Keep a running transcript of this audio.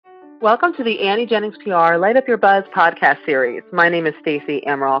Welcome to the Annie Jennings PR Light Up Your Buzz podcast series. My name is Stacey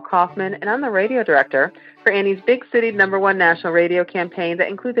Amaral Kaufman, and I'm the radio director for Annie's Big City #1 national radio campaign that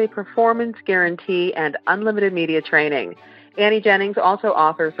includes a performance guarantee and unlimited media training. Annie Jennings also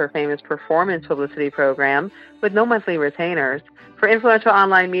offers her famous performance publicity program with no monthly retainers for influential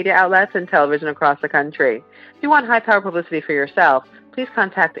online media outlets and television across the country. If you want high-power publicity for yourself, please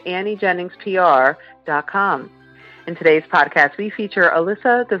contact AnnieJenningsPR.com. In today's podcast, we feature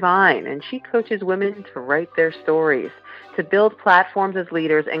Alyssa Devine, and she coaches women to write their stories, to build platforms as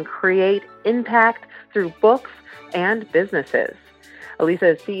leaders, and create impact through books and businesses.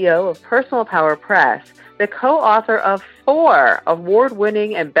 Alyssa is CEO of Personal Power Press, the co-author of 4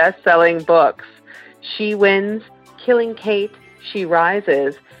 award-winning and best-selling books, She Wins, Killing Kate, She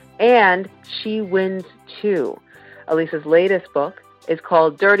Rises, and She Wins Too. Alyssa's latest book is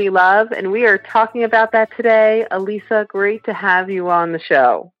called Dirty Love, and we are talking about that today. Alyssa, great to have you on the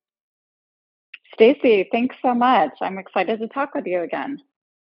show. Stacey, thanks so much. I'm excited to talk with you again.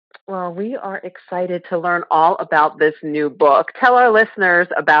 Well, we are excited to learn all about this new book. Tell our listeners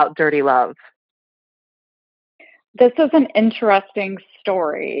about Dirty Love. This is an interesting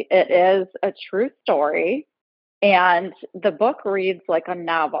story. It is a true story, and the book reads like a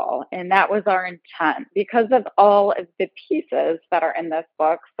novel, and that was our intent because of all of the pieces that are in this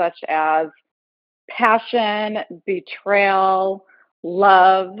book, such as passion, betrayal,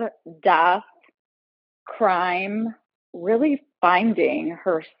 love, death, crime, really finding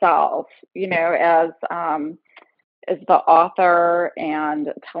herself, as the author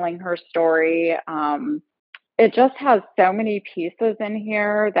and telling her story. It just has so many pieces in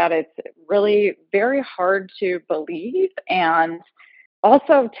here that it's really very hard to believe, and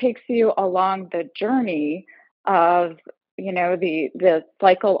also takes you along the journey of the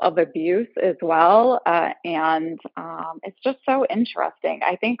cycle of abuse as well, and it's just so interesting.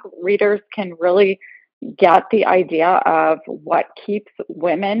 I think readers can really get the idea of what keeps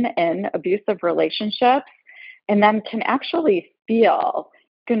women in abusive relationships, and then can actually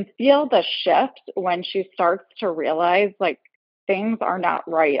can feel the shift when she starts to realize, like, things are not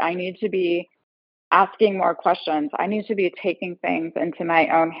right. I need to be asking more questions. I need to be taking things into my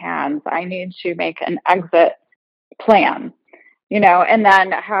own hands. I need to make an exit plan, and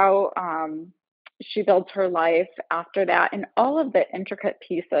then how she builds her life after that, and all of the intricate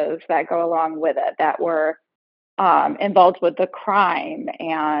pieces that go along with it that were involved with the crime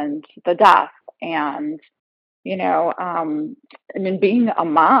and the death, and and then being a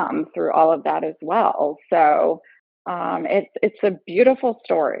mom through all of that as well. So it's a beautiful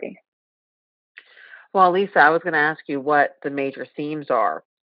story. Well, Lisa, I was going to ask you what the major themes are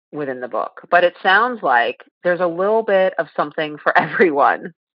within the book, but it sounds like there's a little bit of something for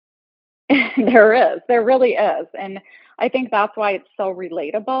everyone. There really is. And I think that's why it's so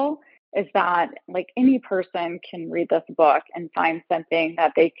relatable, is that like any person can read this book and find something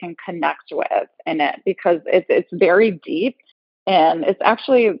that they can connect with in it, because it's very deep, and it's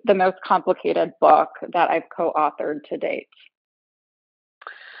actually the most complicated book that I've co-authored to date.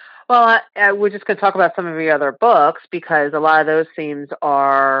 Well, we're just going to talk about some of your other books, because a lot of those themes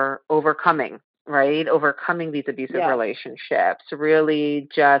are overcoming, right? Overcoming these abusive relationships, really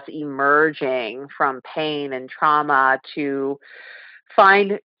just emerging from pain and trauma to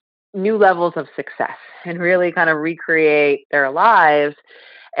find new levels of success and really kind of recreate their lives.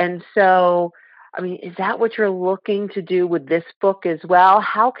 And so, I mean, is that what you're looking to do with this book as well?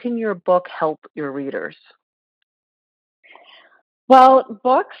 How can your book help your readers? Well,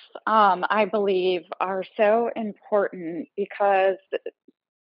 books, I believe, are so important because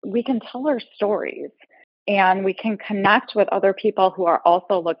we can tell our stories, and we can connect with other people who are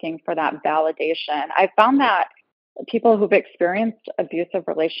also looking for that validation. I found that people who've experienced abusive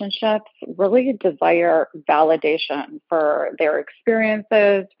relationships really desire validation for their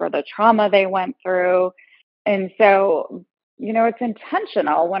experiences, for the trauma they went through. And so, it's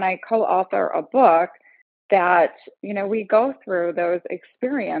intentional when I co-author a book that, we go through those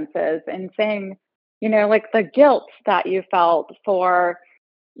experiences and saying, like the guilt that you felt for,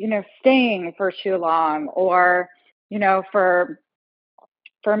 staying for too long, or, for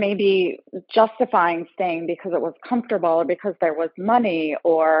maybe justifying staying because it was comfortable, or because there was money,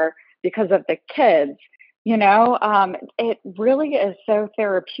 or because of the kids. It really is so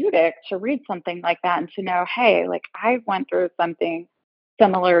therapeutic to read something like that and to know, hey, like, I went through something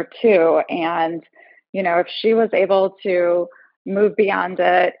similar too. And, if she was able to move beyond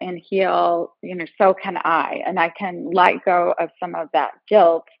it and heal, so can I. And I can let go of some of that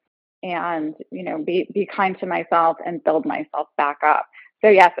guilt and, be kind to myself and build myself back up. So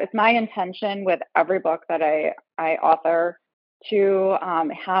yes, it's my intention with every book that I author to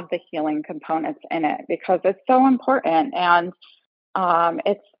have the healing components in it because it's so important, and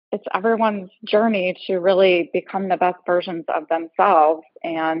it's everyone's journey to really become the best versions of themselves,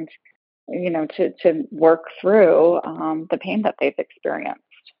 and to work through the pain that they've experienced.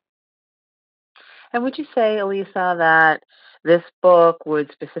 And would you say, Elisa, that this book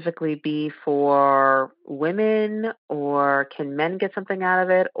would specifically be for women, or can men get something out of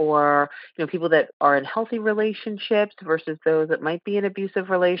it, or people that are in healthy relationships versus those that might be in abusive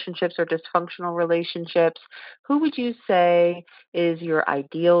relationships or dysfunctional relationships? Who would you say is your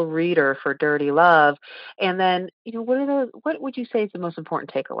ideal reader for Dirty Love? And then, what would you say is the most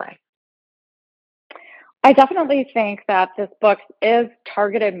important takeaway? I definitely think that this book is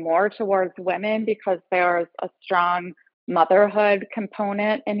targeted more towards women because there's a strong motherhood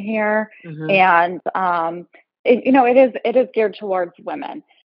component in here, Mm-hmm. and it is geared towards women.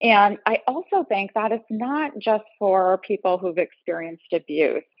 And I also think that it's not just for people who've experienced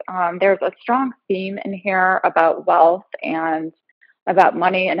abuse. There's a strong theme in here about wealth and about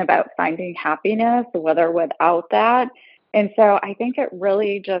money and about finding happiness, with or without that. And so I think it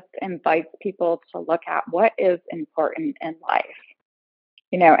really just invites people to look at what is important in life,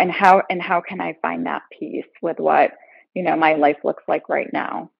 and how can I find that peace with what, my life looks like right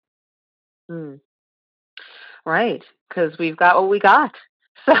now. Mm. Right, because we've got what we got.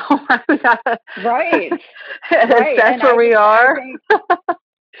 So we gotta Right. that's where we are.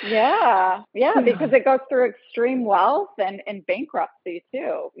 Yeah, because it goes through extreme wealth and bankruptcy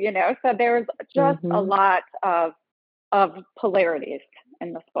too, So there's just a Mm-hmm. lot of polarities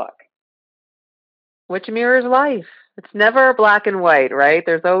in this book. Which mirrors life. It's never black and white, right?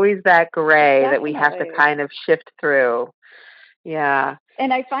 There's always that gray that we have to Definitely. kind of shift through. Yeah.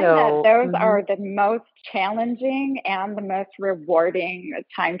 And I find that So, those are the most challenging and the most rewarding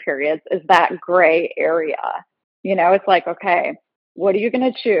time periods, is that gray area. It's like, okay, what are you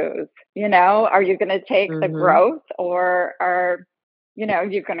going to choose? Are you going to take the mm-hmm. growth, or are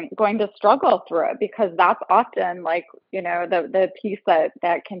you're going to struggle through it? Because that's often like, the piece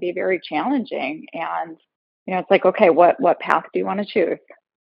that can be very challenging. And, it's like, okay, what path do you want to choose?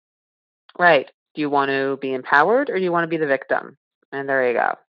 Right. Do you want to be empowered, or do you want to be the victim? And there you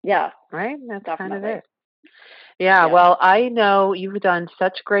go. Yeah, Right? That's kind of definitely. it. Yeah, Yeah. well, I know you've done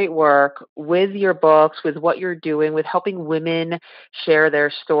such great work with your books, with what you're doing, with helping women share their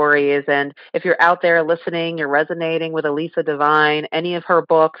stories. And if you're out there listening, you're resonating with Elisa Devine, any of her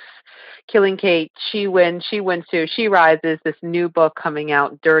books, Killing Kate, She Wins, She Wins Too, She Rises, this new book coming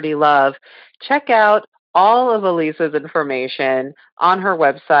out, Dirty Love. Check out all of Elisa's information on her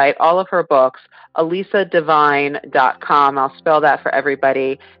website, all of her books, elisadevine.com. I'll spell that for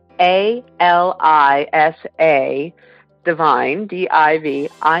everybody. ALISA Divine, DIVINE,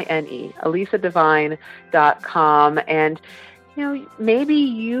 elisadevine.com. And, maybe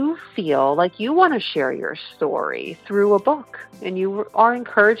you feel like you want to share your story through a book, and you are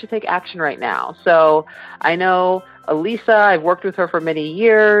encouraged to take action right now. So I know Elisa, I've worked with her for many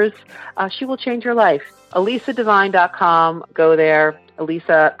years. She will change your life. elisadevine.com. Go there.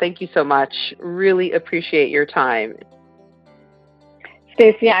 Elisa, thank you so much. Really appreciate your time.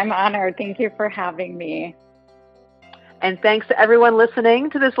 Stacey, I'm honored. Thank you for having me. And thanks to everyone listening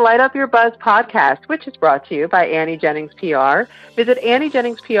to this Light Up Your Buzz podcast, which is brought to you by Annie Jennings PR. Visit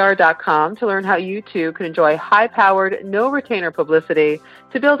AnnieJenningsPR.com to learn how you too can enjoy high-powered, no-retainer publicity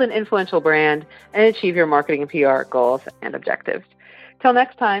to build an influential brand and achieve your marketing and PR goals and objectives. Till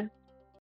next time.